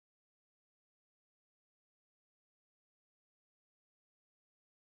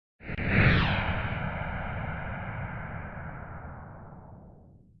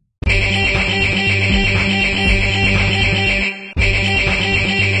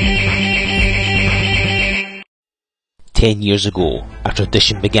10 years ago, a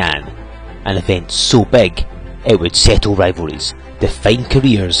tradition began, an event so big it would settle rivalries, define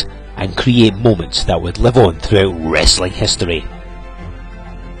careers, and create moments that would live on throughout wrestling history.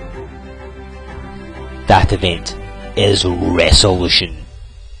 That event is Resolution.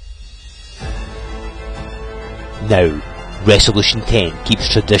 Now, Resolution 10 keeps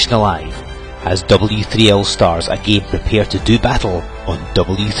tradition alive as W3L stars again prepare to do battle on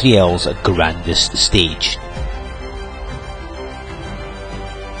W3L's grandest stage.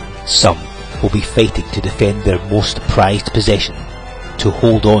 Some will be fighting to defend their most prized possession, to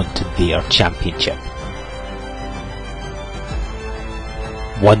hold on to their championship.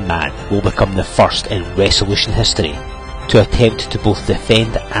 One man will become the first in Resolution history to attempt to both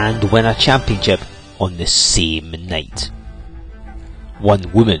defend and win a championship on the same night. One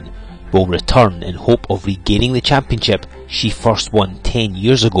woman will return in hope of regaining the championship she first won 10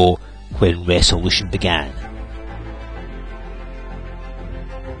 years ago when Resolution began.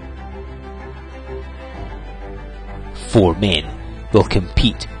 Four men will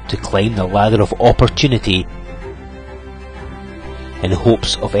compete to climb the ladder of opportunity in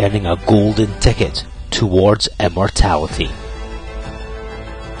hopes of earning a golden ticket towards immortality.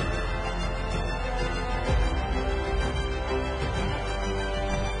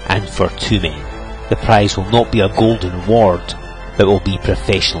 And for two men, the prize will not be a golden reward, but will be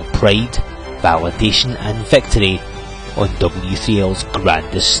professional pride, validation and victory on W3L's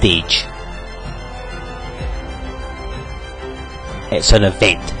grandest stage. It's an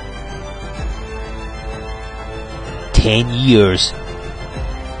event. 10 years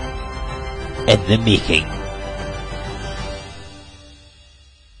in the making.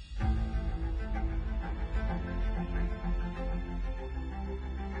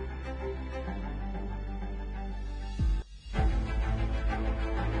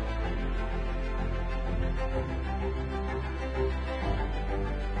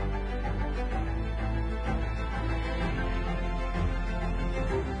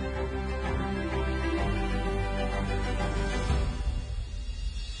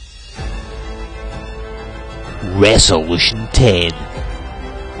 Resolution 10.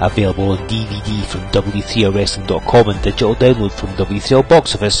 Available on DVD from W3LWrestling.com and digital download from W3L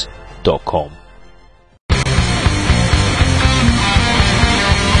Box Office.com.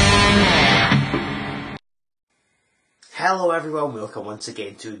 Hello everyone, welcome once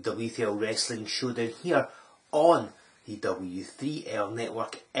again to W3L Wrestling Showdown here on the W3L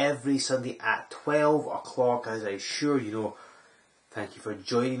network every Sunday at 12 o'clock, as I'm sure you know. Thank you for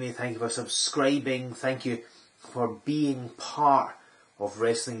joining me, thank you for subscribing, thank you for being part of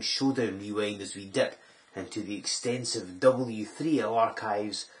Wrestling Showdown Rewind as we dip into the extensive W3L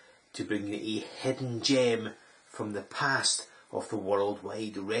archives to bring you a hidden gem from the past of the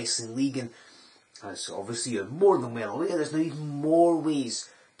Worldwide Wrestling League. And as obviously you're more than well aware, there's now even more ways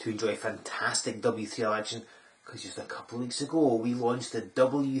to enjoy fantastic W3L action, because just a couple of weeks ago we launched the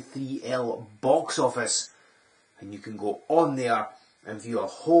W3L Box Office, and you can go on there and view a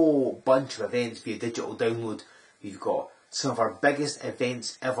whole bunch of events via digital download. We've got some of our biggest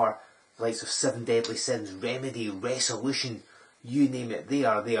events ever, the likes of 7 Deadly Sins, Remedy, Resolution, you name it, they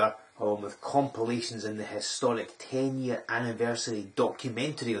are there, along with compilations in the historic 10-year anniversary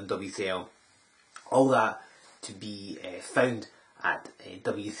documentary on W3L. All that to be found at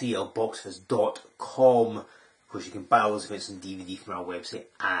W3LBoxOffice.com. Of course, you can buy all those events on DVD from our website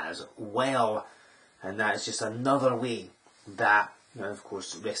as well. And that is just another way that, you know, of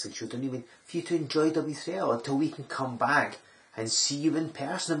course, Wrestling Showdown even for you to enjoy W3L until we can come back and see you in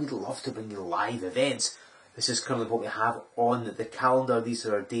person. And we'd love to bring you live events. This is currently what we have on the calendar. These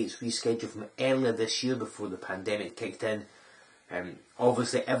are our dates rescheduled from earlier this year before the pandemic kicked in.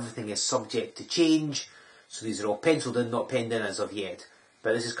 Obviously, everything is subject to change, so these are all penciled in, not penned in as of yet.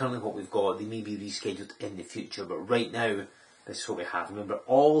 But this is currently what we've got. They may be rescheduled in the future, but right now, this is what we have. Remember,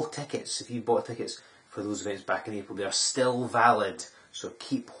 all tickets, if you bought tickets for those events back in April, they are still valid, so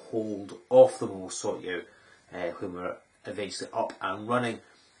keep hold of them and we'll sort you out when we're eventually up and running.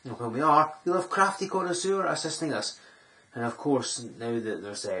 And when we are, we'll have Crafty Connoisseur assisting us. And of course, now that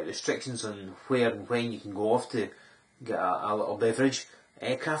there's restrictions on where and when you can go off to get a little beverage,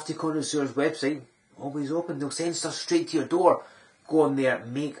 Crafty Connoisseur's website, always open. They'll send stuff straight to your door. Go on there,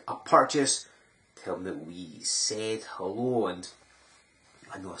 make a purchase, tell them that we said hello, and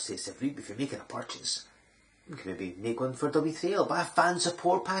I know I say this every week, but if you're making a purchase, you can maybe make one for W3L, buy a fan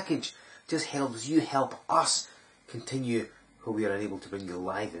support package. Just helps you help us continue where we are unable to bring you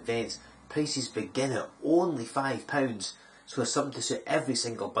live events. Prices begin at only £5, So there's something to suit every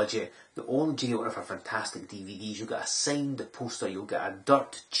single budget. Not only do you get one of our fantastic DVDs, you'll get a signed poster, you'll get a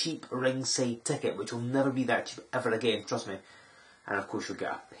dirt cheap ringside ticket, which will never be that cheap ever again, trust me. And of course you'll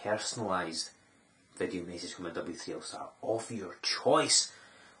get a personalised video message from a W3L star of your choice.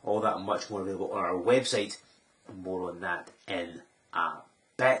 All that and much more available on our website. More on that in a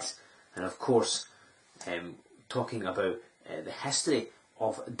bit. And of course, talking about the history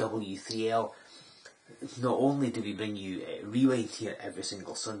of W3L, not only do we bring you Rewind here every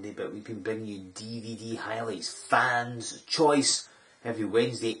single Sunday, but we've been bringing you DVD highlights, fans' choice. Every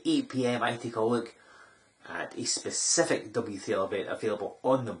Wednesday, 8 PM, I take a look at a specific W3L event available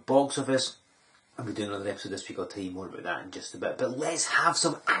on the box office. I'll be doing another episode this week, I'll tell you more about that in just a bit. But let's have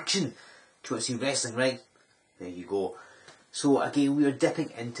some action! Do you want to see wrestling, right? There you go. So again, we are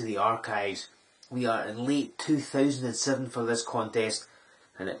dipping into the archives. We are in late 2007 for this contest,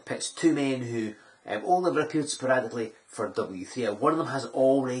 and it pits two men who only ever appeared sporadically for W3L. One of them has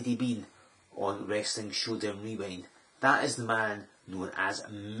already been on Wrestling Showdown Rewind. That is the man known as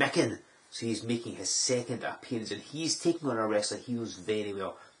Micken. So he's making his second appearance, and he's taking on a wrestler he knows very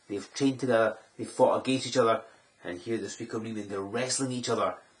well. They've trained together, they've fought against each other, and here this week on Rewind they're wrestling each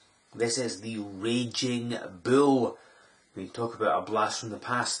other. This is the Raging Bull. We talk about a blast from the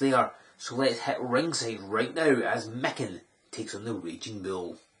past there. So let's hit ringside right now as Micken takes on the Raging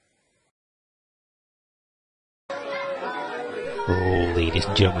Bull. Oh, ladies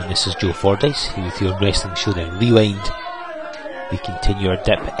and gentlemen, this is Joe Fordyce here with your Wrestling Showdown Rewind. We continue our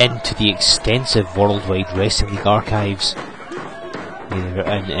dip into the extensive worldwide Wrestling League archives.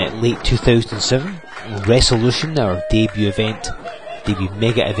 In late 2007, Resolution, our debut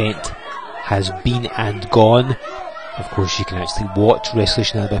mega event, has been and gone. Of course, you can actually watch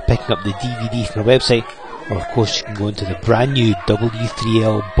Resolution now by picking up the DVD from our website, or of course you can go into the brand new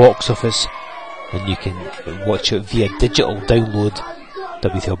W3L Box Office and you can watch it via digital download.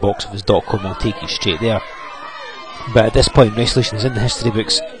 W3LBoxOffice.com will take you straight there. But at this point, Resolution is in the history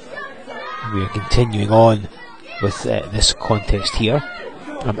books. We are continuing on with this contest here.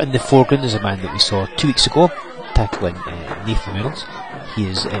 In the foreground is a man that we saw 2 weeks ago tackling Nathan Reynolds. He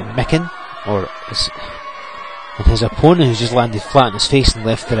is Micken, and his opponent, who's just landed flat on his face and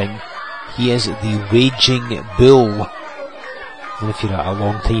left the ring, he is the Raging Bull. And if you're a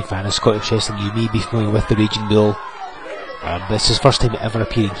long time fan of Scottish wrestling, you may be familiar with the Raging Bull. But it's his first time ever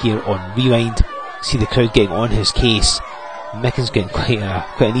appearing here on Rewind. See the crowd getting on his case. Micken's getting quite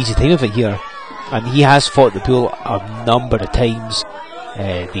an easy time of it here, and he has fought the Bull a number of times.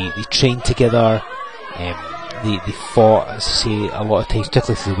 They trained together. They fought, as I say, a lot of times,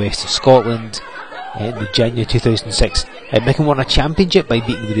 particularly through the west of Scotland. In the January 2006, Micken won a championship by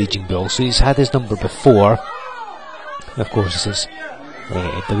beating the Raging Bull, so he's had his number before. Of course, this is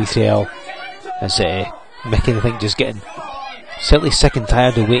W3L, as Micken, I think, just getting certainly sick and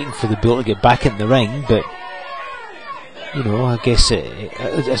tired of waiting for the Bull to get back in the ring, but you know, I guess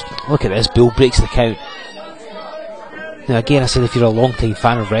look at this, Bull breaks the count. Now again, I said if you're a long time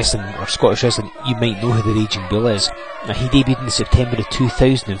fan of wrestling or Scottish wrestling, you might know who the Raging Bull is. Now, he debuted in September of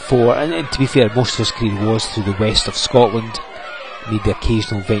 2004, and to be fair, most of his career was through the west of Scotland. Made the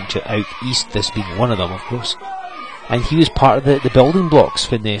occasional venture out east, this being one of them, of course. And he was part of the building blocks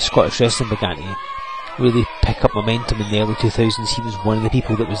when the Scottish wrestling began to really pick up momentum in the early 2000s. He was one of the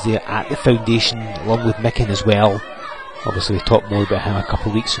people that was there at the foundation, along with Micken as well. Obviously, we talked more about him a couple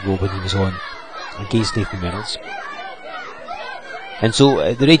of weeks ago when he was on against Nathan Reynolds. And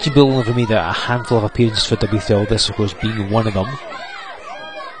so, the Raging Bull never made a handful of appearances for W3L, this of course being one of them.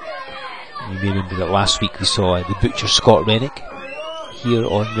 You may remember that last week we saw the Butcher Scott Rennick here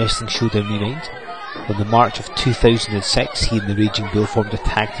on Wrestling Showdown Rewind. In the March of 2006, he and the Raging Bull formed a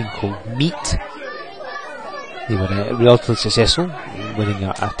tag team called Meat. They were relatively successful, winning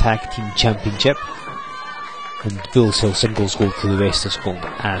a tag team championship, and Bull sell singles gold to the West of Scotland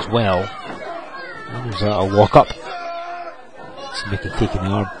as well. And there's a walk up. So Micken taking the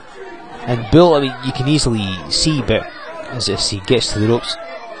arm. And Bull, I mean, you can easily see, but as he gets to the ropes,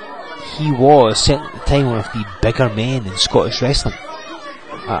 he was, certainly at the time, one of the bigger men in Scottish wrestling.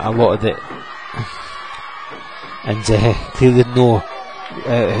 A lot of it. And clearly didn't know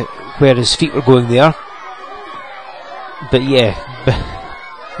where his feet were going there. But yeah,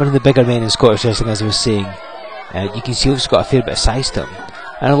 one of the bigger men in Scottish wrestling, as I was saying. You can see he's got a fair bit of size to him.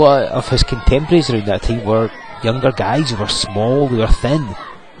 And a lot of his contemporaries around that time were younger guys who were small, they were thin.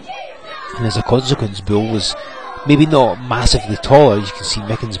 And as a consequence, Bull was maybe not massively taller. You can see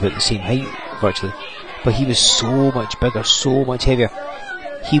Micken's about the same height, virtually. But he was so much bigger, so much heavier.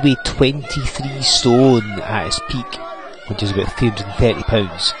 He weighed 23 stone at his peak, which is about 330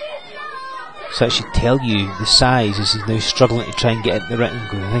 pounds. So that should tell you the size, as he's now struggling to try and get into the ring.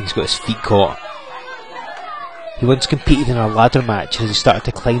 I think he's got his feet caught. He once competed in a ladder match, and as he started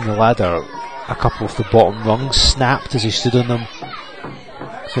to climb the ladder, a couple of the bottom rungs snapped as he stood on them.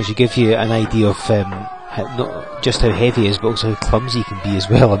 So it should give you an idea of not just how heavy he is, but also how clumsy he can be as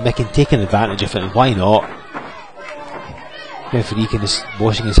well. And Micken taking advantage of it, and why not? Referee is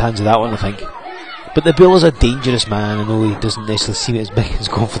washing his hands of that one, I think. But the Bull is a dangerous man. I know he doesn't necessarily seem it as Micken's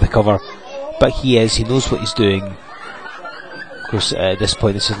going for the cover, but he is. He knows what he's doing. Of course, at this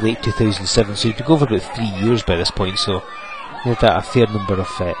point, this is late 2007, so he'd been going for about 3 years by this point, so he had a fair number of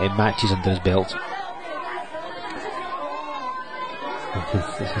matches under his belt.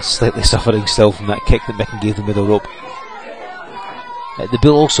 Slightly suffering still from that kick that Micken gave the middle rope. The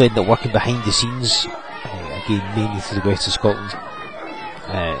Bull also ended up working behind the scenes, again mainly through the west of Scotland.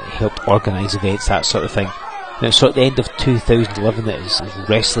 Helped organise events, that sort of thing. Now it's sort of the end of 2011 that his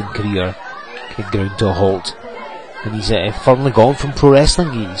wrestling career came ground to a halt, and he's firmly gone from pro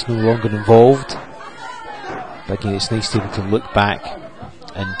wrestling. He's no longer involved. But again, it's nice to be able to look back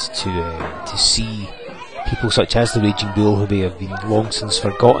and to see people such as the Raging Bull, who may have been long since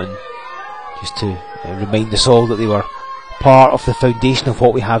forgotten, just to remind us all that they were part of the foundation of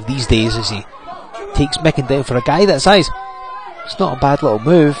what we have these days, as he takes Micken down. For a guy that size, it's not a bad little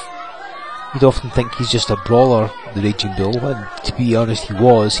move. You'd often think he's just a brawler, the Raging Bull, and to be honest he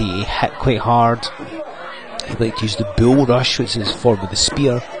was. He hit quite hard. He liked to use the bull rush, which is a form of the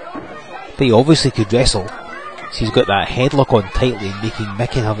spear, but he obviously could wrestle. So he's got that headlock on tightly, making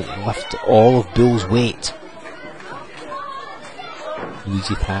Micken having to lift all of Bull's weight. No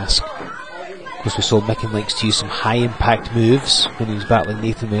easy task. Of course, we saw Micken likes to use some high impact moves when he was battling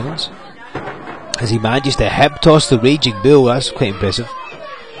Nathan Reynolds. As he manages to hip toss the Raging Bull, that's quite impressive.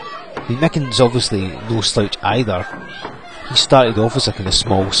 I mean, Micken's obviously no slouch either. He started off as a kind of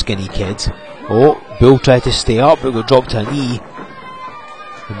small, skinny kid. Oh, Bull tried to stay up, but got dropped to a knee.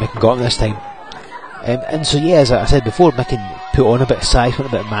 And Micken got him this time. And so yeah, as I said before, Micken put on a bit of size, put on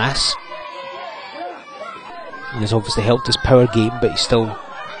a bit of mass. And it's obviously helped his power game, but he's still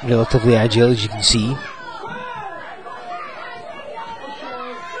relatively agile, as you can see.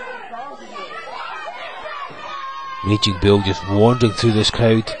 Raging Bull just wandering through this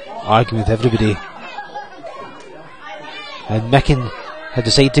crowd, arguing with everybody. And Micken had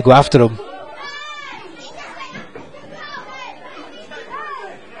decided to go after him.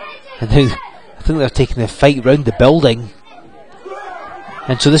 And now I think they're taking the fight round the building.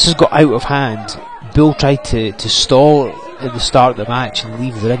 And so this has got out of hand. Bull tried to stall at the start of the match and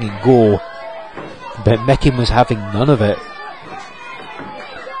leave the ring and go, but Micken was having none of it.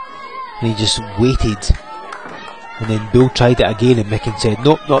 And he just waited. And then Bull tried it again, and Micken said,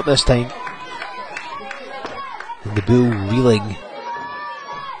 nope, not this time. And the Bull reeling.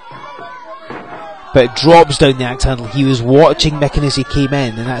 But it drops down the axe handle. He was watching Micken as he came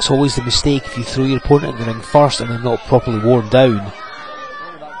in, and that's always the mistake if you throw your opponent in the ring first and they're not properly worn down.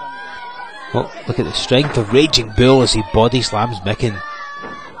 Oh, look at the strength of Raging Bull as he body slams Micken.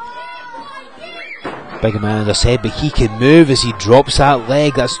 Bigger man, as I said, but he can move as he drops that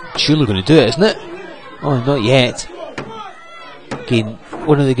leg. That's surely going to do it, isn't it? Oh, not yet. Again,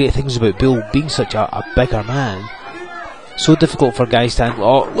 one of the great things about Bull being such a bigger man, so difficult for guys to handle.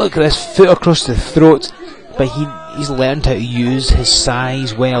 Oh, look at this foot across the throat. But he's learned how to use his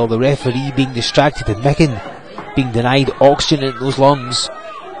size well. The referee being distracted and Micken being denied oxygen in those lungs.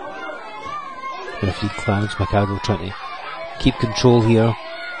 Referee Clarence McAdle trying to keep control here.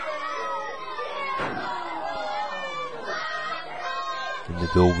 And the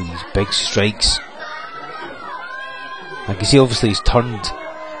Bull with these big strikes. I can see obviously he's turned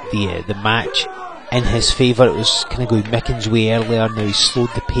the match in his favour. It was kind of going Micken's way earlier, now he's slowed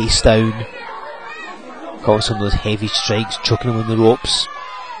the pace down. Got some of those heavy strikes, choking him on the ropes.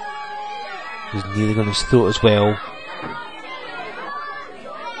 He's kneeling on his throat as well.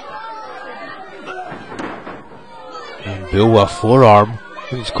 And Bull with a forearm.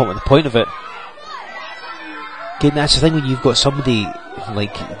 He's caught with the point of it. Again, that's the thing when you've got somebody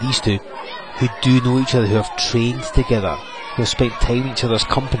like these two who do know each other, who have trained together, who have spent time in each other's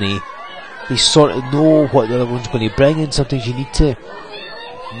company. They sort of know what the other one's going to bring, and sometimes you need to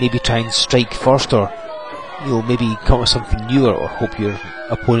maybe try and strike first, or maybe come up with something new, or hope your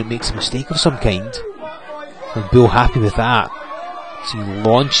opponent makes a mistake of some kind. And Bull happy with that. So you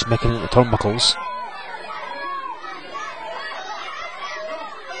launch Micken into the turnbuckles.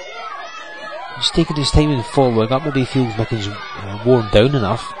 Just taking his time and following up. Maybe he feels Micken's worn down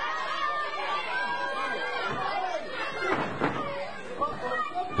enough.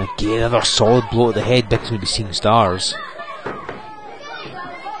 Again, another solid blow at the head. Micken's going to be seeing stars.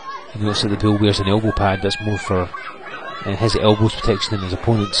 You notice that the Bull wears an elbow pad that's more for his elbows protection than his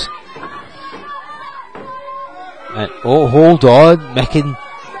opponent's. And, oh, hold on, Micken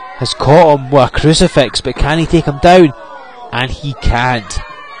has caught him with a crucifix, but can he take him down? And he can't.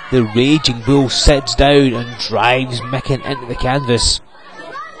 The Raging Bull sits down and drives Micken into the canvas.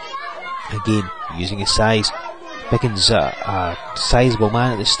 Again, using his size. Micken's a sizable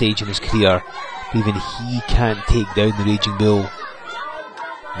man at this stage in his career. Even he can't take down the Raging Bull.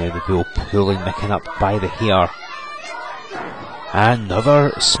 Now the Bull pulling Micken up by the hair.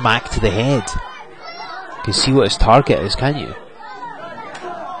 Another smack to the head. You can see what his target is, can you?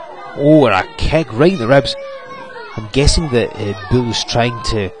 Oh, and a kick right in the ribs. I'm guessing that Bull's trying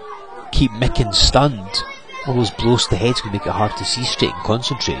to keep Micken stunned. All those blows to the head's going to make it hard to see straight and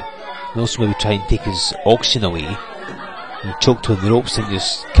concentrate. And also maybe try and take his oxygen away. And choked him on the ropes and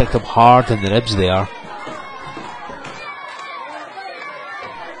just kicked him hard in the ribs there.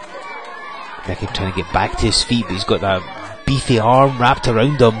 Micken trying to get back to his feet, but he's got that beefy arm wrapped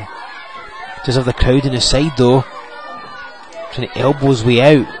around him. Does have the crowd on his side though. Trying to elbow his way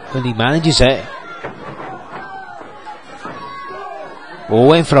out when he manages it. Oh,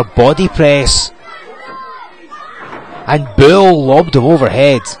 went for a body press. And Bull lobbed him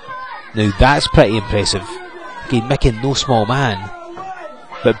overhead. Now that's pretty impressive. Again, Micken no small man.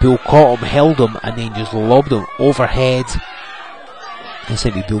 But Bull caught him, held him, and then just lobbed him overhead. This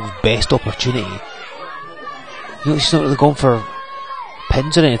might be Bull's best opportunity. You know, he's not really going for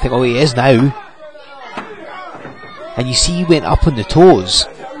pins or anything. Oh, he is now. And you see he went up on the toes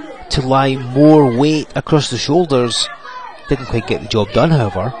to lie more weight across the shoulders. Didn't quite get the job done,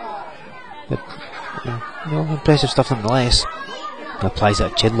 however. But, you know, impressive stuff nonetheless. He applies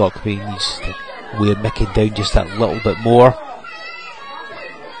that chin lock, but he needs to wear Micken down just that little bit more.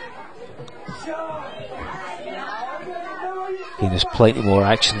 Again, there's plenty more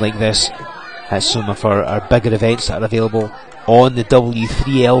action like this at some of our bigger events that are available on the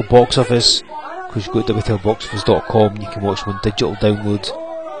W3L Box Office. Of course, you go to W3LBoxOffice.com and you can watch one digital download.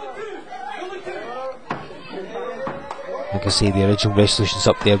 Like I say, the original resolution's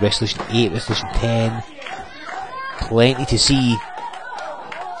up there, resolution 8, resolution 10. Plenty to see.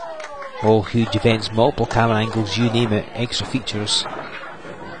 All huge events, multiple camera angles, you name it, extra features.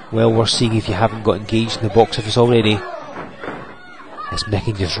 Well worth seeing if you haven't got engaged in the box office already. As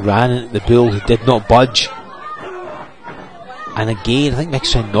Micken just ran into the Bull, who did not budge. And again, I think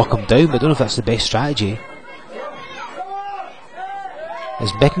Micken's trying to knock him down, but I don't know if that's the best strategy.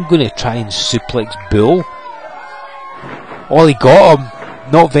 Is Micken going to try and suplex Bull? Oh, he got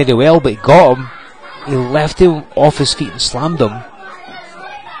him. Not very well, but he got him. He lifted him off his feet and slammed him.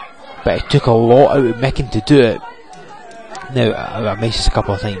 But it took a lot out of Micken to do it. Now, I mentioned this a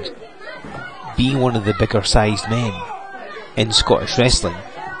couple of times. Being one of the bigger sized men in Scottish wrestling,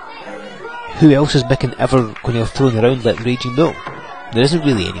 who else is Micken ever going to have thrown around like the Raging Bull? There isn't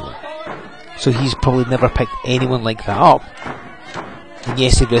really anyone. So he's probably never picked anyone like that up. And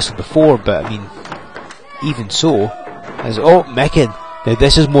yes, he wrestled before, but I mean, even so, as Micken, now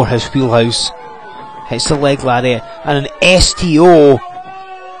this is more his wheelhouse. Hits the leg lariat and an STO.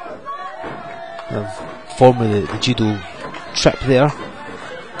 Form of the judo trip there.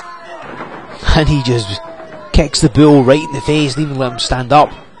 And he just kicks the Bull right in the face, didn't even let him stand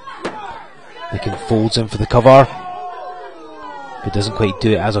up. Micken folds in for the cover, but doesn't quite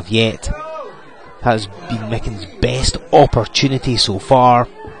do it as of yet. That has been Micken's best opportunity so far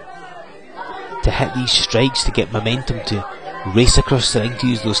to hit these strikes, to get momentum, to race across the ring, to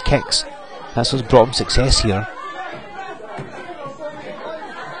use those kicks. That's what's brought him success here.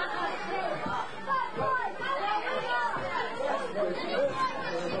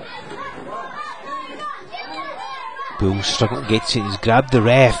 Bull struggling to get to it. He's grabbed the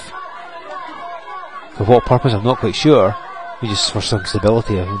ref. For what purpose, I'm not quite sure. Maybe just for some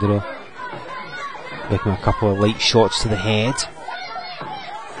stability, I don't know. Making a couple of light shots to the head.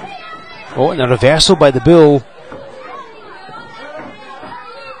 Oh, and a reversal by the Bull.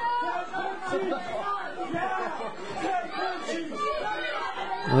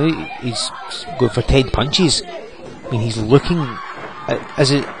 Well, he's going for 10 punches. I mean, he's looking at,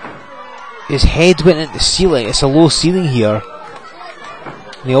 as it, his head went into the ceiling. It's a low ceiling here.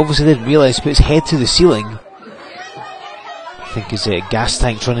 And he obviously didn't realise he put his head to the ceiling. I think his gas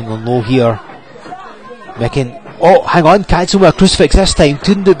tank's running on low here. Micken, oh, hang on, catches him with a crucifix this time.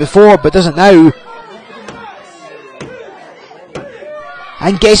 Couldn't do it before, but does it now.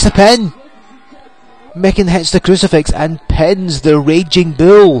 And gets the pin. Micken hits the crucifix and pins the Raging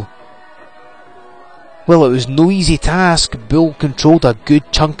Bull. Well, it was no easy task. Bull controlled a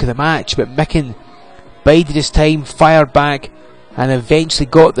good chunk of the match, but Micken bided his time, fired back, and eventually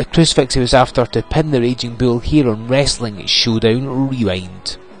got the crucifix he was after to pin the Raging Bull here on Wrestling Showdown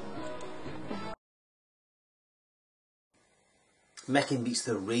Rewind. Micken beats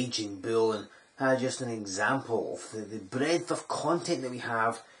the Raging Bull, and just an example of the breadth of content that we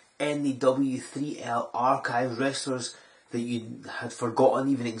have in the W3L archive. Wrestlers that you had forgotten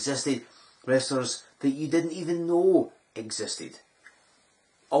even existed, wrestlers that you didn't even know existed.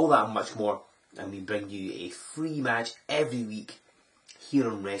 All that and much more, and we bring you a free match every week here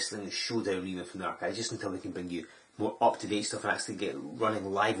on Wrestling Showdown Rewind from the archive, just until we can bring you more up-to-date stuff and actually get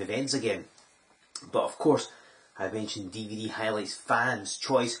running live events again. But of course, I mentioned DVD Highlights Fans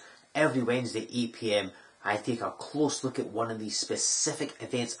Choice. Every Wednesday 8 PM I take a close look at one of these specific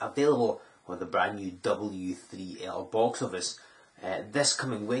events available on the brand new W3L Box Office. This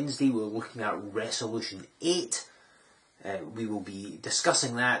coming Wednesday we're looking at Resolution 8. We will be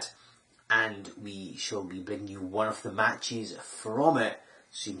discussing that, and we shall be bringing you one of the matches from it,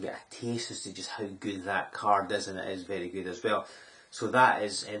 so you can get a taste as to just how good that card is, and it is very good as well. So that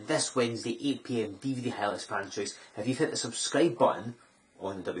is this Wednesday 8 PM DVD Highlights Fan Choice. If you've hit the subscribe button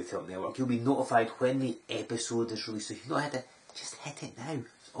on the W3L Network, you'll be notified when the episode is released. So if you've not hit it, just hit it now.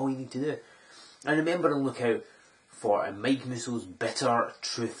 That's all you need to do. And remember to look out for Mike Musso's Bitter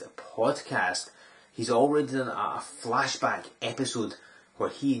Truth podcast. He's already done a flashback episode where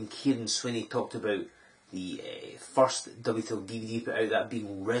he and Kieran Swinney talked about the first W3L DVD put out, that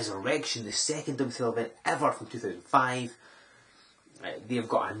being Resurrection, the second W3L event ever from 2005. They've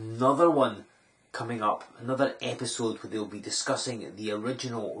got another one coming up, another episode where they'll be discussing the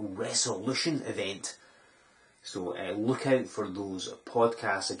original Resolution event. So look out for those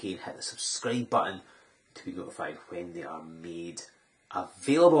podcasts. Again, hit the subscribe button to be notified when they are made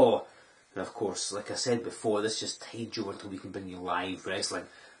available. And of course, like I said before, this just tides you over until we can bring you live wrestling.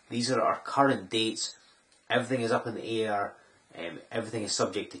 These are our current dates. Everything is up in the air. Everything is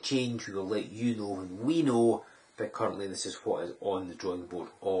subject to change. We will let you know when we know. But currently this is what is on the drawing board.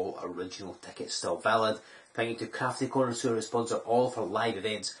 All original tickets still valid. Thank you to Crafty Corners, who sponsor all of our live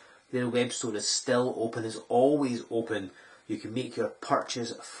events. Their web store is still open, is always open. You can make your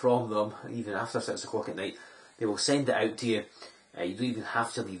purchase from them even after 6 o'clock at night. They will send it out to you. You don't even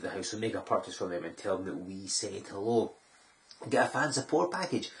have to leave the house, so make a purchase from them and tell them that we said hello. Get a fan support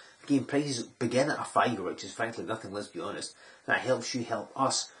package. Again, prices begin at £5, which is frankly nothing, let's be honest. That helps you help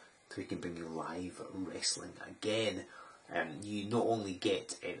us, so we can bring you live wrestling again. You not only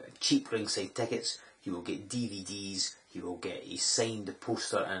get cheap ringside tickets, you will get DVDs, you will get a signed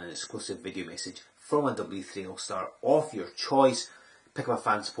poster and an exclusive video message from a W3L star of your choice. Pick up a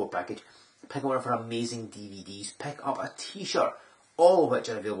fan support package, pick up one of our amazing DVDs, pick up a t-shirt, all of which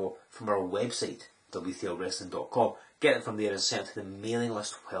are available from our website, W3LWrestling.com. Get it from there and send it to the mailing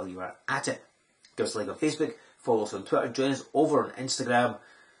list while you are at it. Give us a like on Facebook, follow us on Twitter, join us over on Instagram,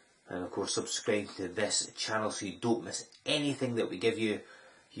 and of course subscribe to this channel so you don't miss anything that we give you.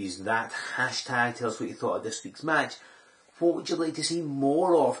 Use that hashtag, tell us what you thought of this week's match. What would you like to see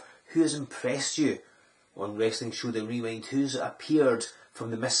more of? Who has impressed you on Wrestling Showdown Rewind? Who's appeared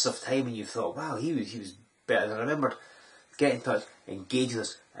from the mists of time and you thought, wow, he was better than I remembered? Get in touch, engage with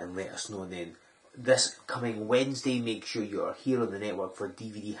us, and let us know. And then this coming Wednesday, make sure you are here on the network for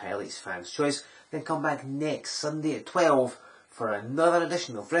DVD Highlights Fans Choice. Then come back next Sunday at 12 for another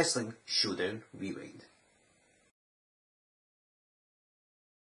edition of Wrestling Showdown Rewind.